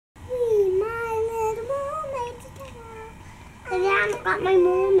got my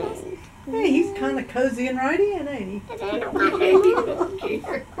morning. Hey, he's kind of cozying right in, ain't he? And I don't got my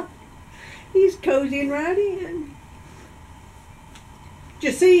morning. He's cozying right in. Did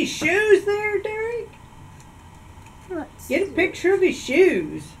you see his shoes there, Darrick? Get a picture of his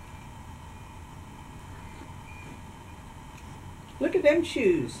shoes. Look at them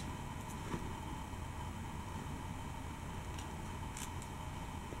shoes.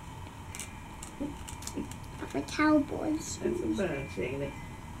 The Cowboys. That's a bunch, ain't it?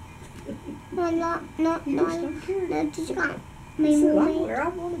 No, not. You just don't care. No, did you got my This is mermaid? where I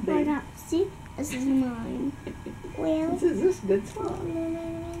want to Why be. not? See, this is mine. Well, This is a good spot.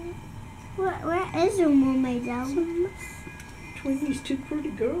 where is your mermaid now? Between these two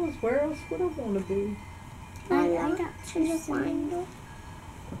pretty girls, where else would I want to be? I got to find it.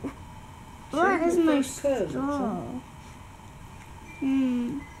 Where is my straw?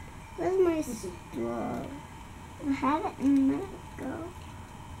 Where's my straw? I had it a minute ago.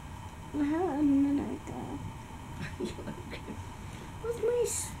 Where's my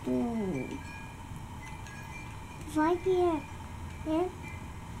straw? Right here. Here?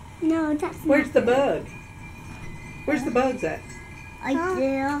 No, that's not Where's the it. bug? Where's the bugs at? Right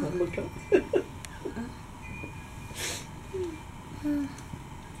there. I'll look up.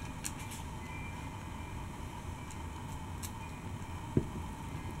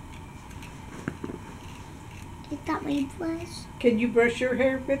 Is that my brush? Can you brush your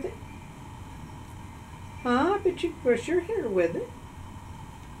hair with it? Huh? I bet you can brush your hair with it.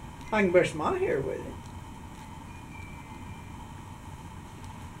 I can brush my hair with it.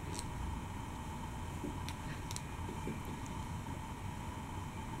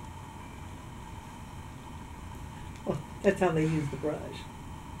 Oh, that's how they use the brush.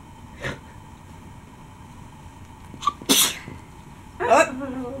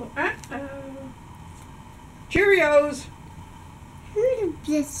 Cheerios! Who did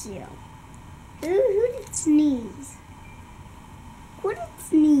this you? Who did sneeze? Who did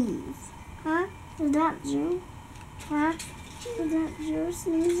sneeze? Huh? Was that you? Huh? Was that you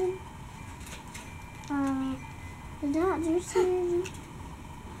sneezing? Was that you sneezing?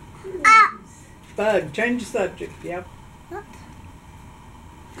 Ah! Bug, change the subject, yep. What?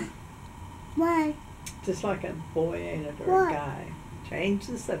 Why? Just like a boy, ain't it, or What? a guy. Change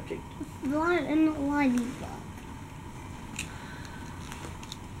the subject. Why and the ladybug?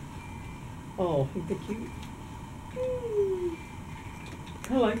 Oh, isn't that cute?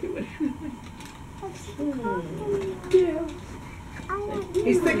 I like it when yeah.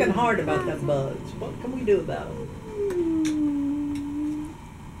 He's thinking hard about them bugs. What can we do about them?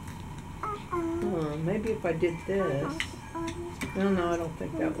 Maybe if I did this. No, I don't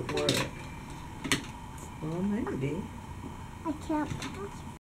think that would work. Well, maybe. I can't.